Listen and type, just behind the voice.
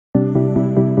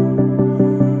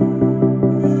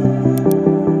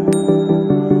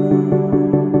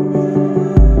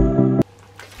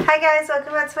guys,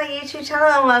 welcome back to my YouTube channel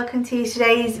and welcome to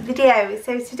today's video.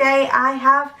 So today I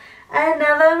have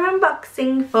another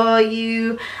unboxing for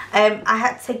you. I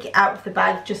had to take it out of the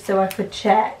bag just so I could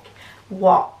check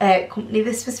what company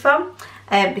this was from,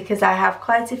 because I have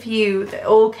quite a few that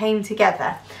all came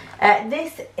together.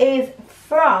 This is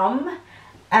from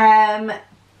Diamond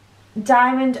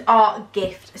Art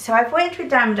Gift. So I've worked with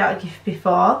Diamond Art Gift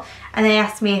before and they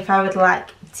asked me if I would like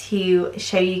to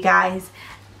show you guys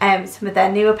some of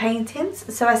their newer paintings.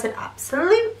 So I said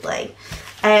absolutely,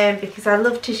 because I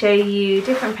love to show you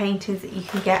different paintings that you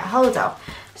can get hold of.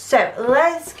 So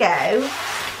let's go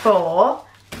for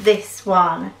this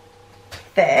one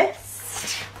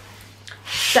first.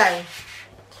 So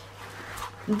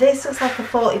this looks like a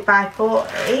 40 by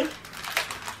 40.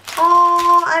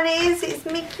 Oh, and it's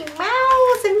Mickey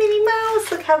Mouse and Minnie Mouse.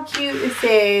 Look how cute this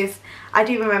is. I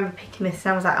do remember picking this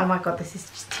and I was like, oh my god, this is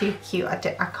just too cute.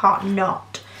 I can't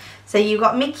not. So you've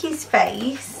got Mickey's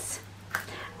face, and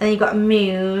then you've got a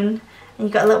moon, and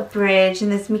you've got a little bridge, and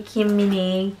there's Mickey and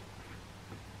Minnie.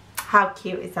 How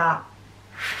cute is that?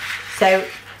 So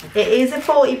it is a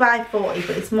 40 by 40,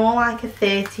 but it's more like a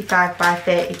 35 by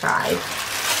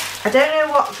 35. I don't know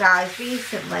what, guys,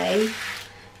 recently,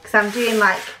 because I'm doing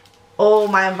like all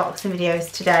my unboxing videos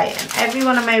today, and every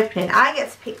one I'm opening, I get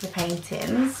to pick the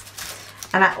paintings.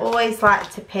 And I always like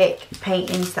to pick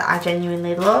paintings that I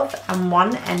genuinely love and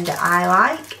want and that I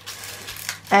like.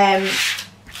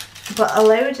 But a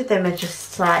load of them are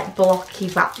just like blocky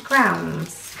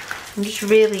backgrounds. I'm just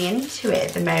really into it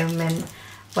at the moment,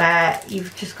 where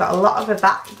you've just got a lot of a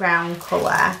background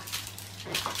colour.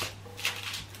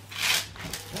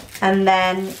 And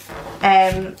then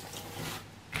I'm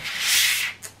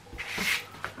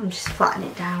just flattening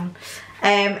it down.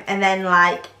 And then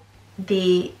like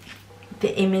the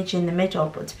image in the middle.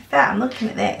 But to be fair, I'm looking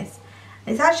at this,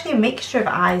 it's actually a mixture of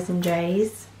I's and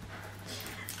J's.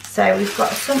 So we've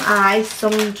got some I,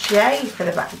 some J for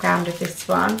the background of this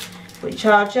one, which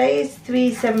are J is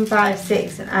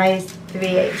 3756 and I is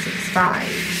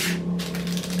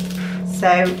 3865.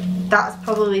 So that's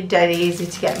probably dead easy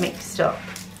to get mixed up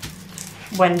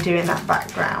when doing that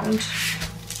background.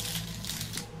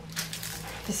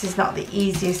 This is not the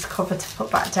easiest cover to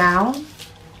put back down.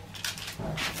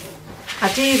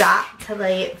 I do that to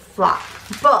lay it flat.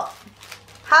 But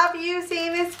have you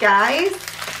seen this, guys?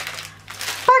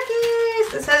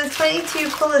 Baggies! So there's 22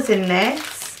 colours in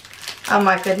this. Oh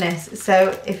my goodness.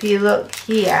 So if you look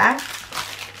here,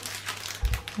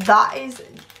 that is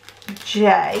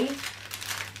J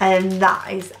and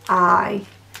that is I.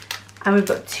 And we've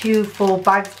got two full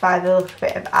bags by the look of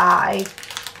it of I,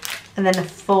 and then a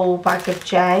full bag of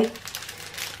J.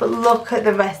 But look at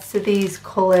the rest of these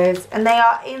colours, and they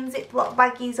are in Ziploc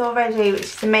baggies already, which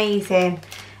is amazing.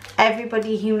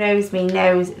 Everybody who knows me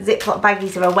knows Ziploc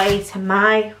baggies are a way to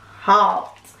my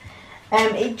heart.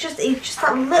 It's just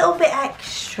that little bit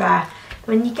extra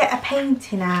when you get a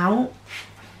painting out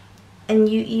and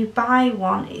you buy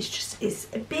one. It's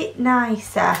a bit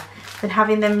nicer than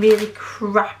having them really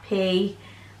crappy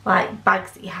like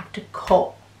bags that you have to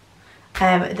cut.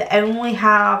 They only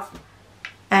have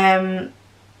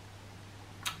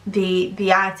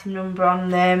the item number on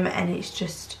them, and it's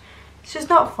just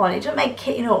not fun. It doesn't make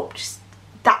kitting up just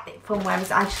that bit fun,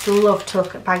 whereas I just love to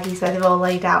look at baggies where they're all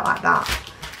laid out like that.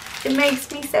 It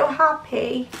makes me so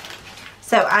happy.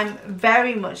 So I'm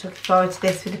very much looking forward to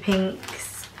this with the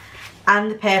pinks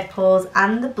and the purples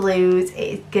and the blues. It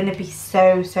is going to be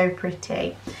so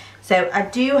pretty. So I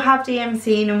do have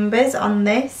DMC numbers on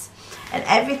this, and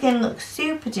everything looks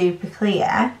super duper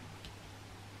clear.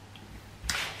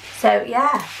 So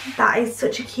yeah, that is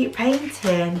such a cute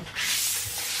painting.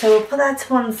 So we'll put that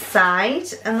to one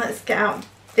side, and let's get out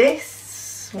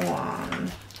this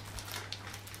one.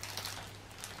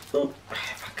 Oh,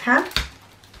 if I can.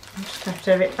 I'm just going to have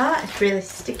to rip that, it's really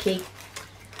sticky.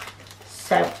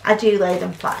 So I do lay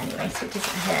them flat anyway, so it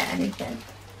doesn't hurt anything.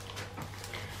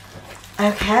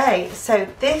 Okay, so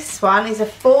this one is a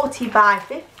 40 by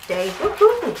 50.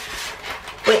 Woohoo!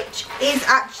 Which is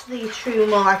actually true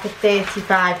more like a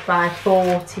 35 by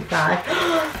 45.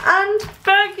 And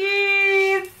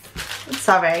baggies!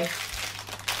 Sorry.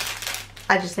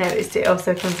 I just noticed it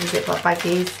also comes with Ziploc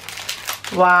baggies.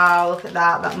 Wow, look at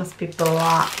that. That must be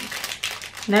black.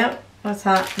 No, what's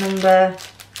that?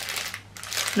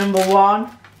 Number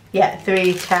one? Yeah,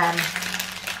 310.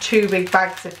 Two big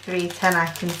bags of 310 I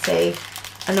can see.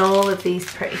 And all of these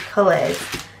pretty colours.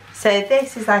 So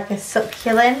this is like a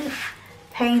succulent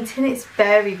painting. It's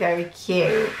very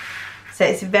cute. So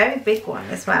it's a very big one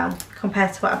as well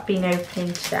compared to what I've been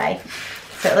opening today.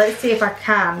 So let's see if I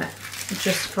can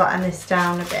just flatten this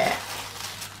down a bit.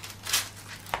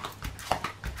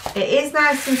 It is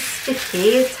nice and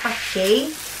sticky,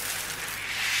 tacky.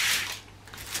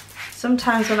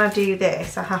 Sometimes when I do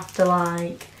this, I have to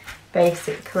like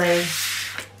basically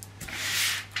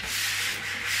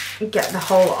get the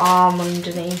whole arm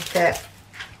underneath it.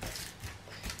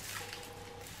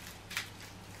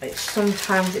 Which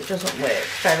sometimes it doesn't work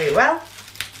very well.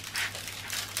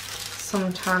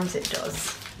 Sometimes it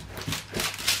does.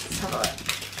 Let's have a look.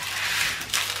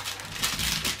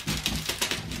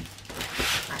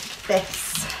 Like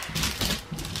this.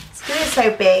 It's because it's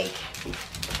so big.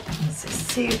 It's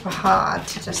super hard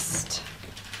to just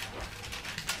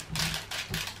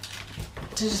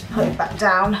put it back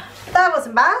down. That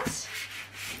wasn't bad.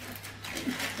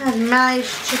 I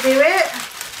managed to do it.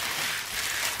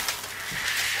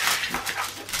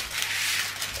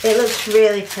 It looks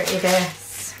really pretty,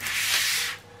 this.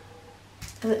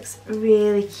 It looks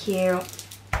really cute.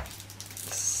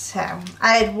 So,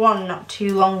 I had one not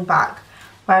too long back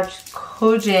where I just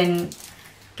couldn't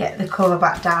get the cover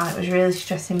back down. It was really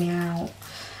stressing me out.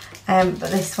 But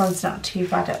this one's not too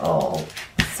bad at all.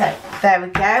 So, there we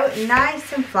go.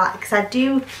 Nice and flat, because I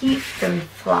do keep them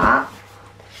flat.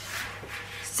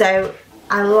 So,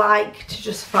 I like to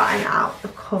just flatten out the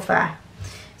cover.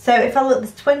 So if I look,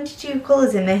 there's 22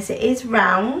 colours in this. It is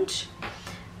round.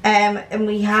 And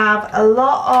we have a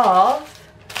lot of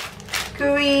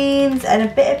greens and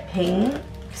a bit of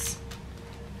pinks.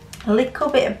 A little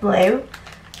bit of blue.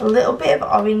 A little bit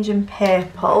of orange and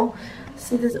purple.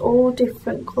 So there's all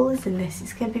different colours in this.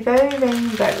 It's going to be very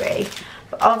rainbowy.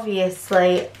 But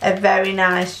obviously a very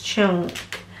nice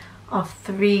chunk of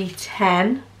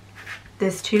 310.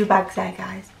 There's 2 bags there,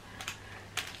 guys.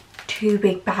 2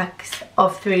 big bags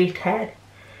of 310.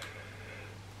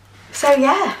 So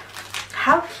yeah,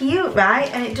 how cute, right?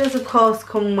 And it does of course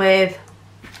come with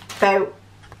both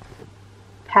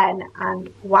pen and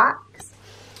wax.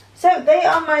 So they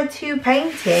are my 2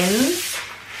 paintings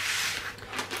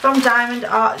from Diamond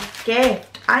Art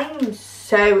Gift. I am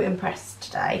so impressed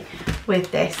today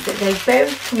with this, that they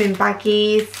both come in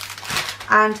baggies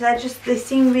and they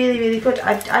seem really good.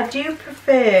 I do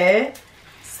prefer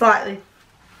slightly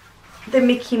the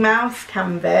Mickey Mouse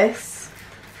canvas,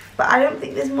 but I don't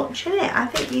think there's much in it. I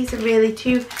think these are really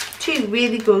two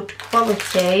really good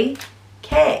quality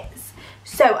kits.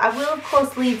 So I will of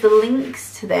course leave the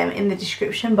links to them in the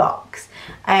description box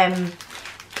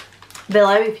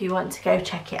below if you want to go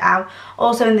check it out.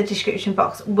 Also in the description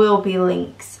box will be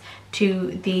links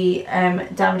to the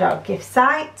Diamond Art Gift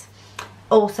site.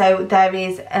 Also there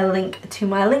is a link to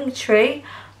my link tree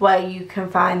where you can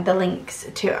find the links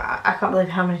to, I can't believe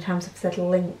how many times I've said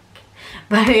link,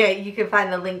 but yeah, you can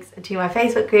find the links to my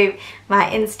Facebook group, my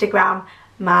Instagram,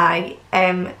 my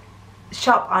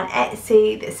shop on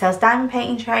Etsy that sells diamond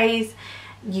painting trays.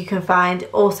 You can find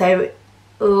also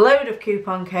a load of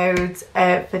coupon codes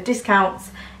for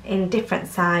discounts in different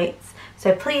sites,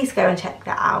 so please go and check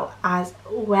that out as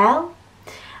well.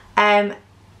 And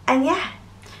yeah,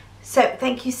 so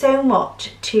thank you so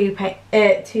much to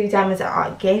Diamond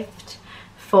Art Gift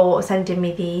for sending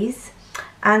me these,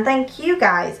 and thank you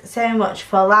guys so much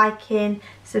for liking,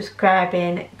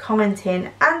 subscribing,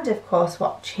 commenting and of course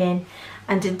watching,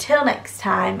 and until next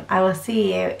time I will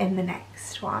see you in the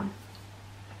next one.